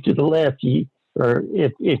move to the left. Or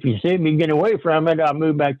if you see me getting away from it, I'll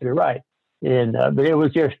move back to the right. And but it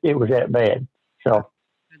was that bad. So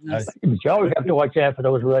but you always have to watch out for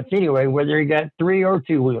those ruts anyway, whether you got 3 or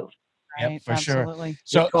 2 wheels. Right, Yep, for absolutely. sure.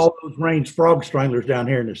 So we call those rains frog stranglers down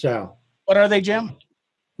here in the South. what are they, Jim?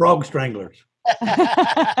 Frog stranglers.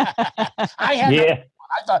 I had Yeah.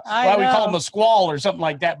 I thought I we call know. them a squall or something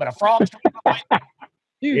like that, but a frog strangler,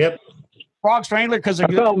 Yep. frog strangler because they're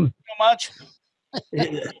I good call 'em- so much.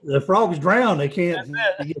 The frogs drown. They can't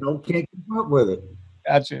keep up with it.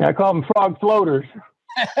 Gotcha. I call them frog floaters.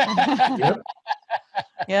 Yep.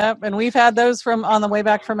 Yep, and we've had those from on the way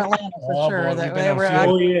back from Atlanta for Oh, sure. boy, That we've been they on were a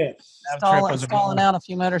few. Oh, yes. That trip was a good stalling one. out a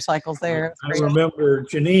few motorcycles there. It's I great. remember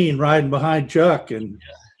Janine riding behind Chuck and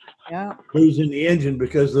Yeah. losing the engine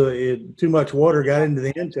because too much water got into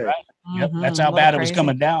the intake. Right. Yep, Mhm, that's a how little bad it was crazy.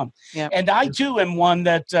 coming down. Yep. And I too am one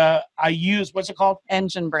that I use. What's it called?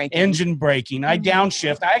 Engine braking. Engine braking. I Mhm.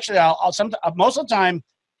 downshift. I'll most of the time,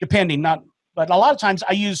 depending, not, but a lot of times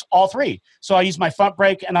I use all three. So I use my front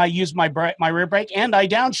brake and I use my rear brake and I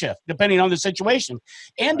downshift depending on the situation.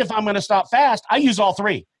 And if I'm going to stop fast, I use all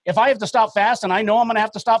three. If I have to stop fast and I know I'm going to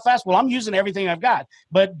have to stop fast, well, I'm using everything I've got.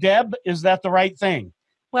 But Deb, is that the right thing?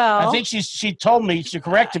 Well, I think she told me, she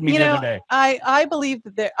corrected me you the know, other day. I believe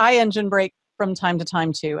that I engine brake from time to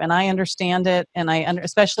time too, and I understand it, and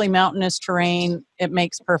especially mountainous terrain, it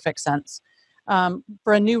makes perfect sense.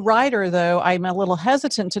 For a new rider, though, I'm a little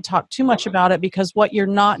hesitant to talk too much about it because what you're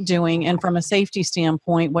not doing, and from a safety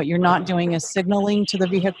standpoint, what you're not doing is signaling to the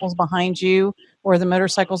vehicles behind you or the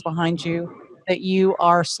motorcycles behind you that you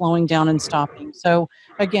are slowing down and stopping. So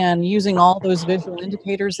again, using all those visual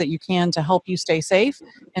indicators that you can to help you stay safe.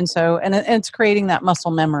 And it's creating that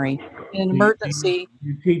muscle memory. In an emergency,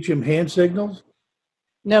 You teach them hand signals?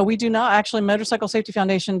 no, we do not. Actually, Motorcycle Safety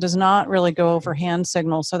Foundation does not really go over hand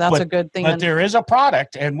signals. So that's a good thing. But there is a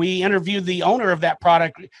product, and we interviewed the owner of that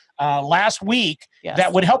product last week Yes.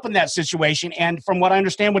 that would help in that situation. And from what I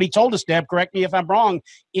understand, what he told us, Deb, correct me if I'm wrong,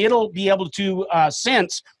 it'll be able to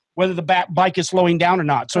sense whether the bike is slowing down or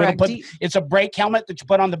not. So Correct. it's a brake helmet that you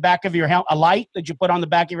put on the back of your a light that you put on the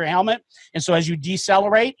back of your helmet. And so as you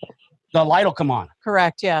decelerate, the light will come on.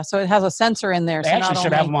 Correct. Yeah. So it has a sensor in there. They So actually not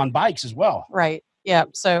should have only- them on bikes as well. Right. Yeah.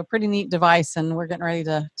 So pretty neat device, and we're getting ready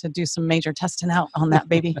to do some major testing out on that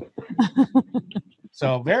baby.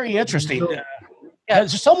 So very interesting. So-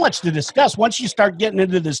 There's so much to discuss once you start getting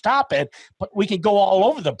into this topic, but we can go all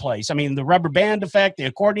over the place. I mean, the rubber band effect, the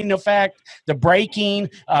accordion effect, the braking,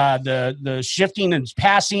 the shifting and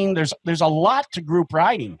passing. There's a lot to group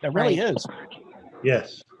riding. There really is.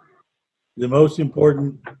 Yes. The most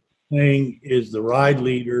important thing is the ride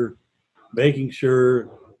leader making sure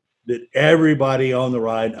that everybody on the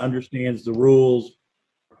ride understands the rules,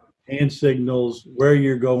 hand signals, where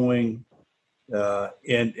you're going,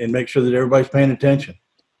 and make sure that everybody's paying attention.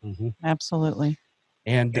 Absolutely.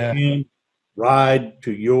 And And ride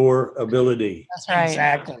to your ability. That's right.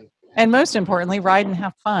 exactly. And most importantly, ride and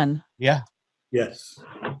have fun. Yeah. Yes.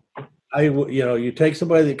 You take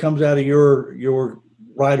somebody that comes out of your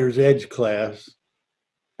rider's edge class.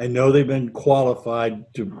 I know they've been qualified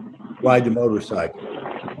to ride the motorcycle,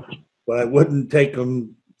 but I wouldn't take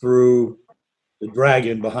them through the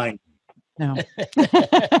dragon behind. No. There's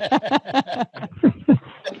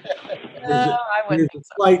No, I There's wouldn't a think so.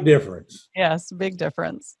 slight difference. Yes, big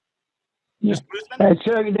difference. Ms. Boothman?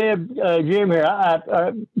 Chuck, Deb, Jim here.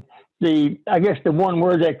 I guess the one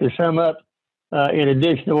word that could sum up, in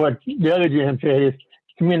addition to what the other Jim said, is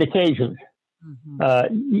communication. Mhm.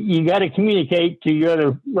 You got to communicate to your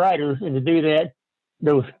other riders, and to do that,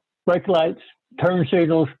 those brake lights, turn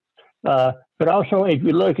signals, but also if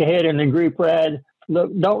you look ahead in the group ride,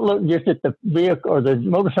 don't look just at the vehicle or the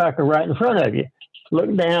motorcycle right in front of you.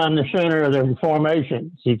 Look down the center of the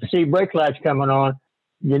formation. So you can see brake lights coming on.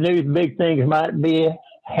 You knew big things might be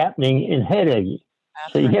happening ahead of you.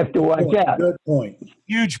 So you have to watch out. Good point.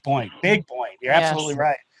 Huge point. Big point. You're Yes. absolutely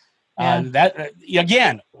right. Yeah.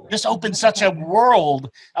 Again, this opens such a world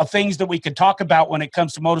of things that we could talk about when it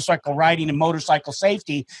comes to motorcycle riding and motorcycle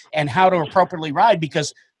safety and how to appropriately ride.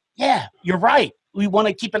 Because, yeah, you're right. we want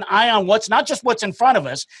to keep an eye on what's not just what's in front of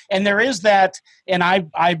us. And there is that. And I'll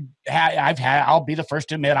be the first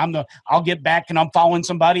to admit I'll get back and I'm following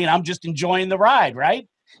somebody and I'm just enjoying the ride. Right.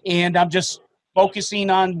 And I'm just focusing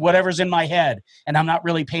on whatever's in my head and I'm not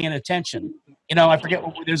really paying attention. I forget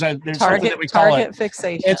there's something that we call target it.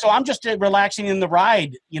 fixation. And so I'm just relaxing in the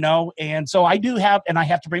ride, and so I have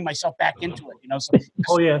to bring myself back into it, So,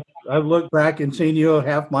 Oh yeah, I've looked back and seen you a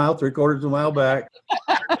half mile, 3/4 mile back.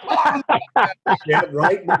 Yeah,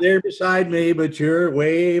 right there beside me, but you're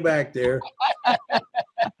way back there.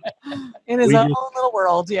 In his own little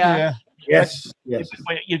world, yeah. Yes.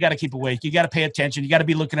 You got to keep awake. You got to pay attention. You got to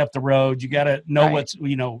be looking up the road. You got to know what's,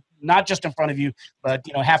 not just in front of you, but,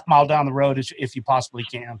 half mile down the road if you possibly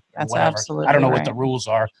can. That's whatever. absolutely I don't know right. what the rules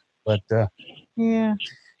are, but yeah.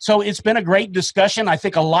 So it's been a great discussion. I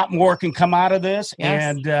think a lot more can come out of this.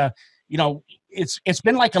 Yes. And, it's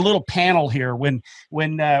been like a little panel here when we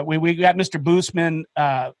got Mr. Boosman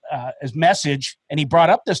his message and he brought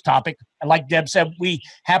up this topic. And like Deb said, we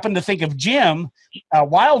happened to think of Jim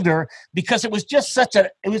Wilder because it was just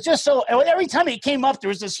so every time it came up, there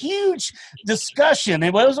was this huge discussion.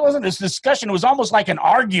 It wasn't this discussion. It was almost like an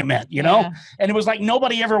argument, and it was like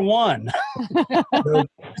nobody ever won. To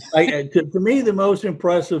me, the most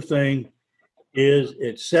impressive thing is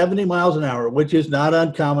it's 70 miles an hour, which is not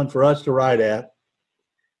uncommon for us to ride at.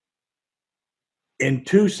 In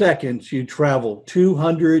 2 seconds, you travel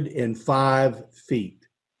 205 feet.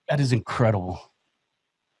 That is incredible.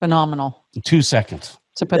 Phenomenal. In 2 seconds.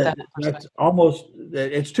 To put that in That's almost,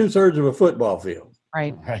 it's 2/3 of a football field.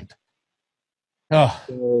 right. Right. Oh,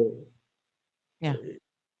 So Yeah.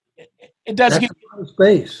 it does that's give a lot of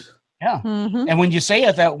space. Yeah. Mm-hmm. And when you say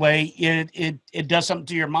it that way, it does something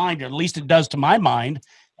to your mind, or at least it does to my mind,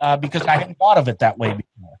 because I hadn't thought of it that way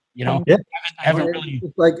before. Yeah. I haven't really.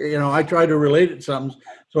 It's like, I tried to relate it to something.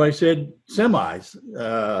 So I said semis.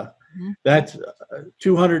 That's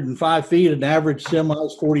 205 feet. An average semi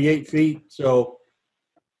is 48 feet. So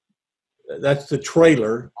that's the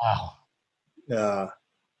trailer. Wow.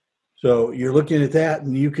 So you're looking at that,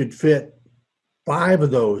 and you could fit 5 of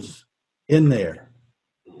those in there.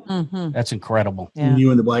 Mm-hmm. That's incredible. Yeah. And you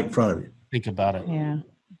and the bike in front of you. Think about it. Yeah.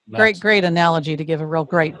 Nuts. Great analogy to give a real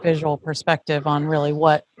great visual perspective on really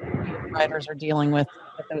what riders are dealing with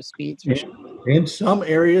at those speeds. For sure. In some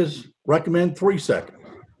areas, recommend 3 seconds.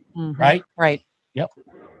 Mm-hmm. Right? Right.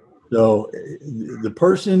 So the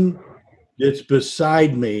person that's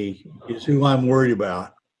beside me is who I'm worried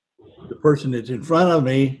about. The person that's in front of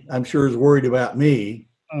me, I'm sure, is worried about me.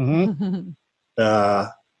 Mm-hmm.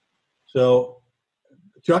 So,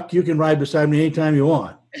 Chuck, you can ride beside me anytime you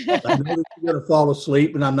want. I know that you're going to fall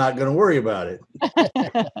asleep, and I'm not going to worry about it.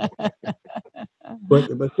 But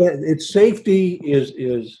it's safety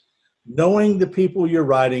is knowing the people you're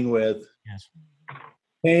riding with, Yes.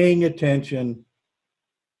 paying attention,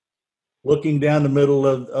 looking down the middle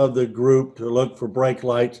of the group to look for brake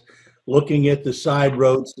lights, looking at the side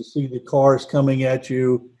roads to see the cars coming at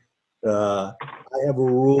you. I have a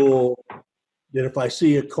rule that if I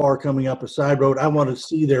see a car coming up a side road, I want to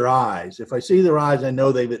see their eyes. If I see their eyes, I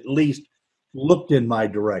know they've at least looked in my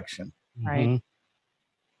direction. Right. Mm-hmm.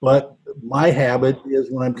 But my habit is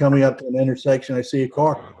when I'm coming up to an intersection, I see a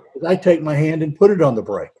car, I take my hand and put it on the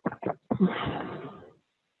brake.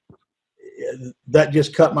 That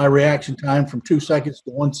just cut my reaction time from 2 seconds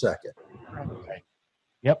to 1 second. Okay.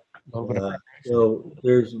 Yep. A little bit of So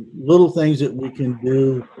there's little things that we can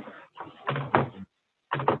do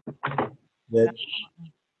that.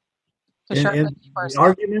 So sure, And the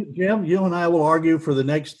argument, Jim, you and I will argue for the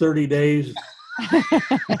next 30 days.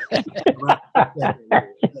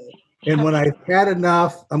 And when I've had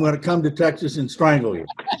enough, I'm going to come to Texas and strangle you.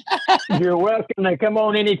 You're welcome to come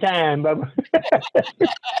on anytime, Bubba.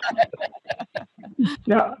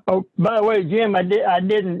 No, oh, by the way, Jim, I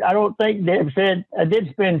don't think Deb said I did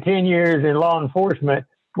spend 10 years in law enforcement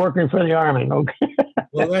working for the Army. Okay.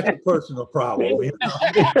 Well, that's a personal problem. You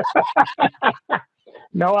know?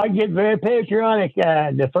 No, I get very patriotic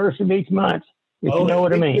the first of each month, if you know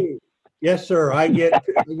what I mean. Too. Yes, sir. I get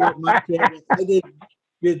my check. I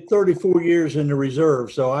did 34 years in the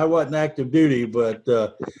reserve, so I wasn't active duty, but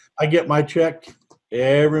I get my check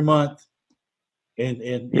every month.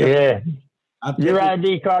 And Yeah. I'm Your taking-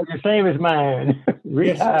 ID card's the same as mine.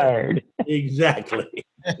 Retired. Exactly.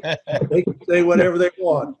 They can say whatever they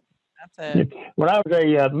want. That's it. When I was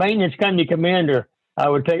a maintenance company commander, I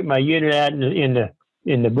would take my unit out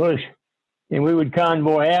in the bush, and we would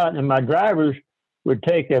convoy out, and my drivers would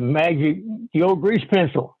take the old grease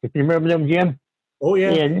pencil, if you remember them, Jim. Oh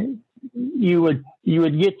yeah. And you would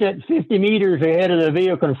get that 50 meters ahead of the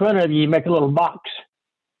vehicle in front of you. You make a little box,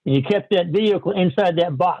 and you kept that vehicle inside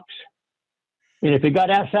that box. And if it got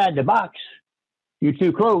outside the box, you're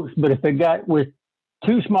too close. But if it got with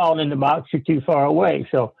too small in the box, you're too far away.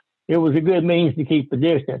 So it was a good means to keep the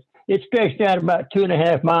distance. It stretched out about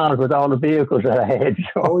 2.5 miles with all the vehicles that I had.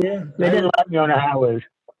 So Oh yeah. they didn't like me on the highways.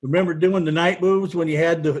 Remember doing the night moves when you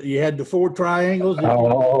had the 4 triangles?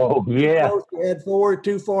 Oh, yeah. Close, you had 4,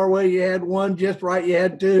 too far away, you had 1, just right, you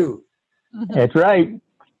had 2. That's right.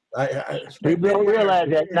 People People don't realize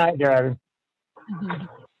that night driving.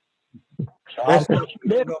 I'm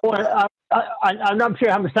not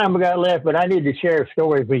sure how much time we got left, but I need to share a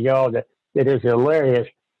story with y'all that is hilarious.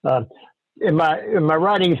 In my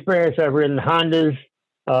riding experience, I've ridden Hondas,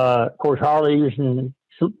 of course, Harleys, and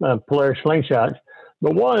Polaris Slingshots.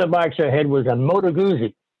 But one of the bikes I had was a Moto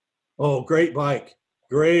Guzzi. Oh, great bike.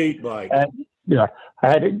 Great bike. Yeah, I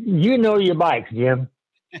had your bikes, Jim.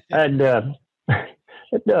 And the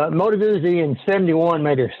Moto Guzzi in '71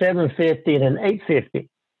 made a 750 and an 850.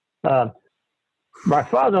 My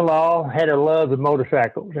father-in-law had a love of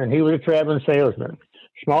motorcycles, and he was a traveling salesman.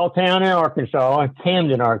 Small town in Arkansas,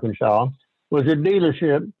 Camden, Arkansas, was a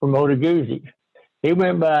dealership for Moto Guzzis. He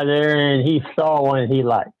went by there and he saw one he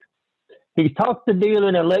liked. He talked the dealer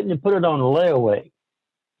into letting him put it on layaway.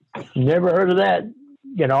 Never heard of that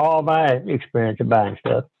in all my experience of buying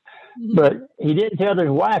stuff. But he didn't tell his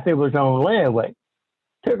wife it was on layaway.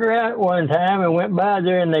 Took her out one time and went by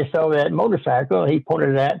there and they saw that motorcycle. He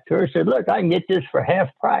pointed it out to her, said, "Look, I can get this for half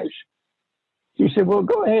price." She said, "Well,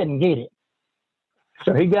 go ahead and get it."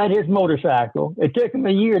 So he got his motorcycle. It took him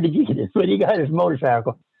a year to get it, but he got his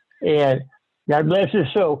motorcycle. And God bless his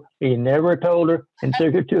soul, he never told her and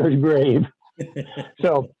took her to his grave.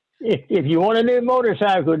 So if you want a new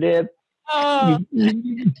motorcycle, Deb,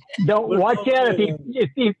 you don't watch out if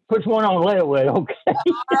he puts one on layaway. Okay. All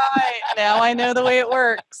right, now I know the way it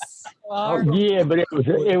works. Yeah, but it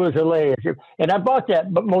was hilarious, and I bought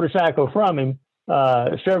that motorcycle from him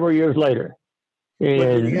several years later.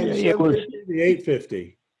 And it was the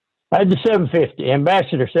 850. I had the 750,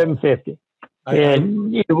 Ambassador 750,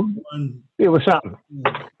 and it was something.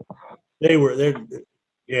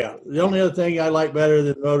 Yeah. The only other thing I like better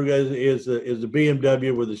than Moto Guzzi is the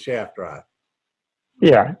BMW with the shaft drive.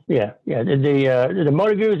 Yeah. The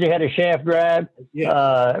Moto Guzzi had a shaft drive.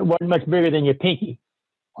 Yeah. It wasn't much bigger than your pinky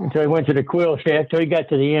until he went to the quill shaft. Till he got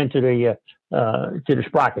to the end to the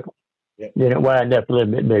sprocket. Yeah. Then it widened up a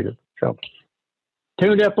little bit bigger. So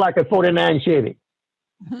tuned up like a '49 Chevy.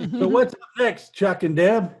 So what's up next, Chuck and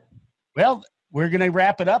Deb? Well, we're going to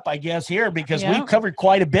wrap it up, I guess, here because we've covered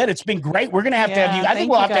quite a bit. It's been great. We're going to have to have you. I think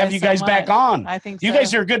we'll have to have you guys back on. I think you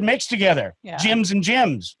guys are a good mix together. Yeah. Jims and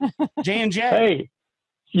Jims. J&J. Hey,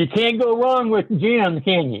 you can't go wrong with Jim,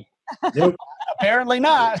 can you? Nope. Apparently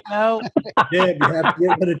not. No. Deb, you have to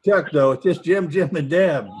get rid of Chuck, though. It's just Jim, and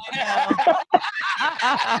Deb.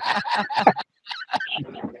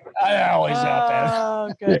 I always out there.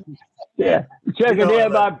 Oh, good. Yeah. Chuck and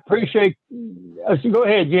Deb, I appreciate. Go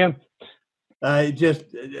ahead, Jim. I just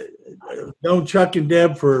known Chuck and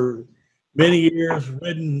Deb for many years,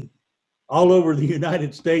 ridden all over the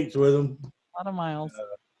United States with them. A lot of miles.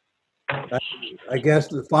 I guess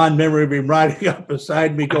the fond memory of him riding up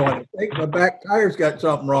beside me going, "I think my back tire's got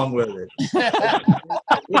something wrong with it."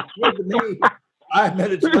 It said to me 5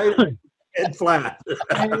 minutes later, head flat. And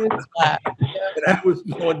I was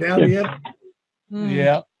going down the end.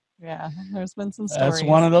 Yeah. Yeah, there's been some stories. That's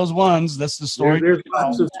one of those ones. That's the story. There's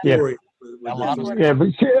lots of stories. Yeah, but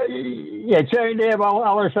Chuck and Deb, I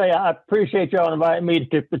want to say I appreciate y'all inviting me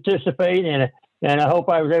to participate, and I hope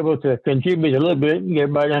I was able to contribute a little bit and get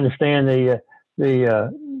everybody to understand the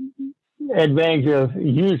advantage of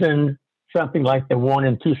using something like the 1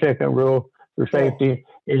 and 2 second rule for safety.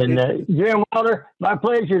 And Jim Wilder, my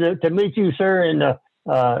pleasure to meet you, sir, and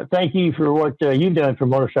thank you for what you've done for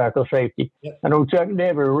motorcycle safety. Yep. I know Chuck and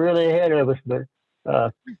Deb are really ahead of us, but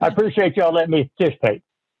I appreciate y'all letting me participate.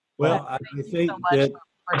 Well, I think that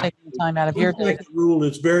for taking the time out of your day. Rule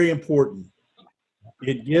is very important.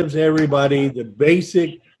 It gives everybody the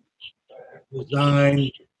basic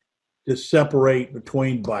design to separate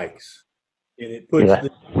between bikes, and it puts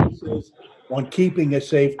the emphasis on keeping a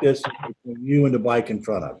safe distance between you and the bike in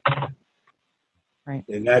front of you. Right,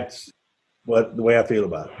 and that's the way I feel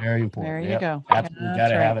about it. Very important. There you go. Absolutely got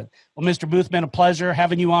to have it. Well, Mr. Booth, been a pleasure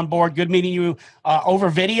having you on board. Good meeting you over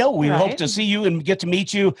video. We hope to see you and get to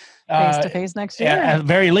meet you face to face next year. At the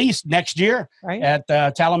very least next year at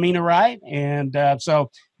Talamina Ride. And so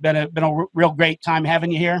been a real great time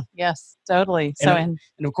having you here. Yes, totally. And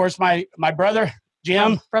of course my brother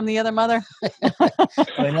Jim from the other mother.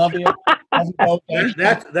 I love you.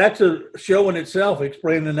 That's a show in itself,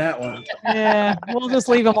 explaining that one. Yeah, we'll just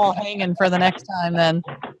leave them all hanging for the next time then.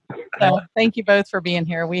 So thank you both for being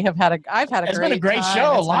here. I've had a It's great been a great time.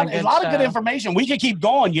 show. It's been A lot of good show. information. We could keep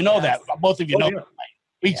going. You know Yes. that. Both of you know yeah. that.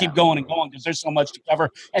 We keep going and going because there's so much to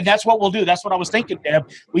cover. And that's what we'll do. That's what I was thinking, Deb.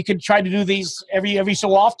 We could try to do these every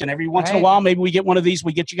so often. Every once in a Right. while, maybe we get one of these.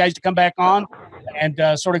 We get you guys to come back on and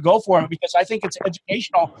sort of go for it because I think it's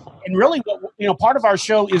educational. And really, part of our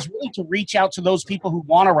show is really to reach out to those people who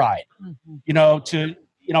want to ride. Mhm.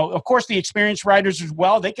 Of course, the experienced riders as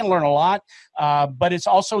well, they can learn a lot, but it's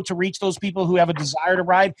also to reach those people who have a desire to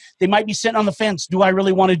ride. They might be sitting on the fence. Do I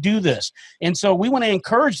really want to do this? And so we want to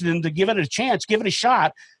encourage them to give it a chance, give it a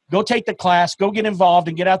shot, go take the class, go get involved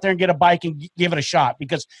and get out there and get a bike and give it a shot.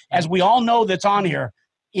 Because as we all know that's on here,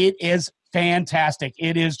 it is fantastic.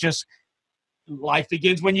 It is just life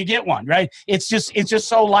begins when you get one, right? It's just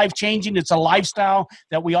so life-changing. It's a lifestyle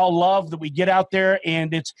that we all love, that we get out there,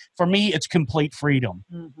 and for me, it's complete freedom.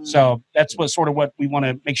 Mhm. So that's what we want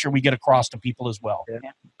to make sure we get across to people as well.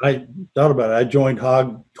 Yeah. I thought about it. I joined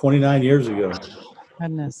Hog 29 years ago.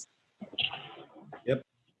 Goodness. Yep.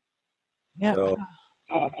 Yeah. So,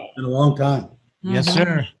 it's been a long time. Yes, Mhm.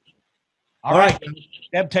 sir. All right.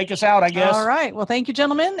 Deb, take us out, I guess. All right. Well, thank you,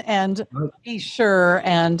 gentlemen, and be sure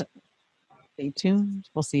and stay tuned.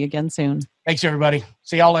 We'll see you again soon. Thanks, everybody.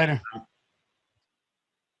 See y'all later.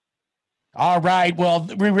 All right. Well,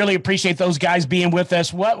 we really appreciate those guys being with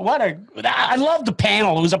us. I love the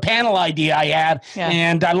panel. It was a panel idea I had. Yeah.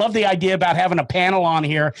 And I love the idea about having a panel on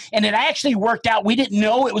here. And it actually worked out. We didn't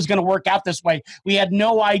know it was going to work out this way. We had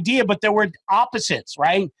no idea, but there were opposites,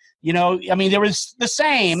 right? There was the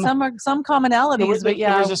same. Some commonalities, but there was the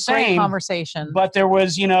great same conversation. But there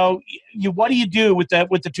was, what do you do with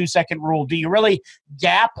the 2 second rule? Do you really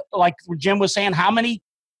gap, like Jim was saying, how many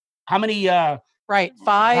right,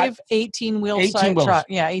 5 18-wheel 18 wheelers. truck.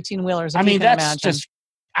 Yeah, 18-wheelers. I mean, that's just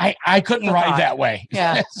I couldn't ride that way.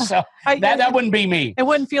 Yeah. So that wouldn't be me. It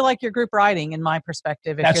wouldn't feel like your group riding, in my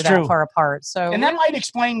perspective, if That's you're true. that far apart. So, And that might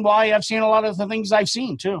explain why I've seen a lot of the things I've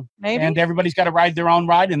seen too. maybe And everybody's got to ride their own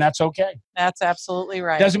ride, and that's okay. that's absolutely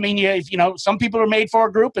right. Doesn't mean some people are made for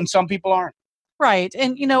a group and some people aren't. Right.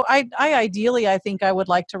 And, I ideally, I think I would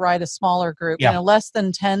like to ride a smaller group, Yeah. less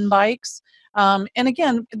than 10 bikes. And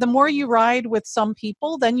again, the more you ride with some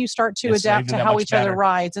people, then you start to It's adapt to that how much each other better.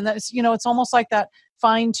 rides. And that's, it's almost like that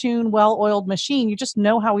fine-tuned, well-oiled machine. You just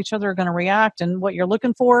know how each other are going to react and what you're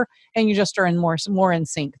looking for, and you just are more in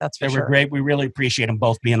sync. That's for They sure. were great. We really appreciate them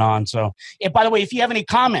both being on. So, by the way, if you have any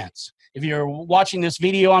comments, if you're watching this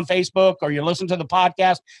video on Facebook or you're listening to the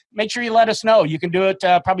podcast, make sure you let us know. You can do it,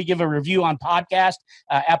 probably give a review on podcast,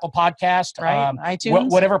 Apple Podcast, Right, iTunes.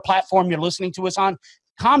 whatever platform you're listening to us on.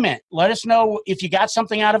 Comment. Let us know if you got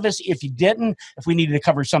something out of us, if you didn't, if we needed to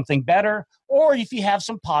cover something better, or if you have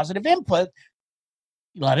some positive input,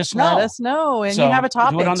 let us know. Let us know. And So, you have a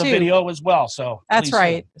topic, do it on the too. video as well. So That's please do.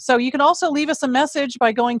 right. So you can also leave us a message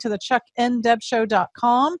by going to the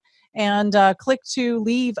chuckndebshow.com and click to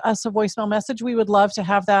leave us a voicemail message. We would love to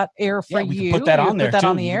have that air for Yeah, we can you. put that We would on there, Put that too.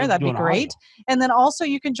 on the You air. can That'd do be an audio. great. And then also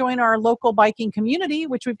you can join our local biking community,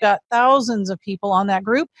 which we've got thousands of people on that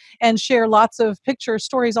group, and share lots of pictures,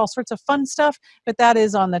 stories, all sorts of fun stuff. But that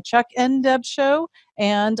is on the Chuck and Deb Show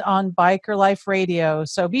and on Biker Life Radio.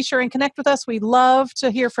 So be sure and connect with us. We'd love to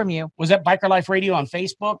hear from you Was that Biker Life Radio on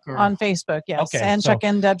Facebook? Or? on Facebook. Yes. Okay, And so Chuck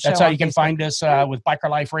and Deb Show. That's how on you can Facebook. find us with Biker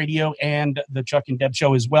Life Radio and the Chuck and Deb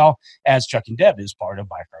Show, as well as Chuck and Deb is part of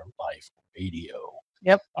Biker Life Radio.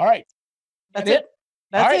 Yep. All right. That's That it.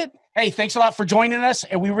 That's All right. it. Hey, thanks a lot for joining us,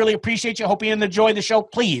 and we really appreciate you. Hope you enjoy the show.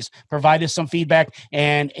 Please provide us some feedback.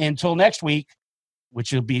 And until next week, which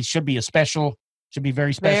should be very special.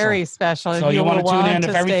 Very special. So you want to tune in.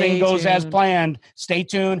 If everything stay goes as tuned. planned, stay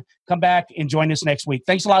tuned. Come back and join us next week.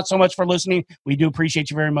 Thanks a lot so much for listening. We do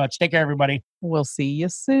appreciate you very much. Take care, everybody. We'll see you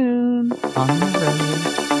soon on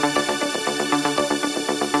the road.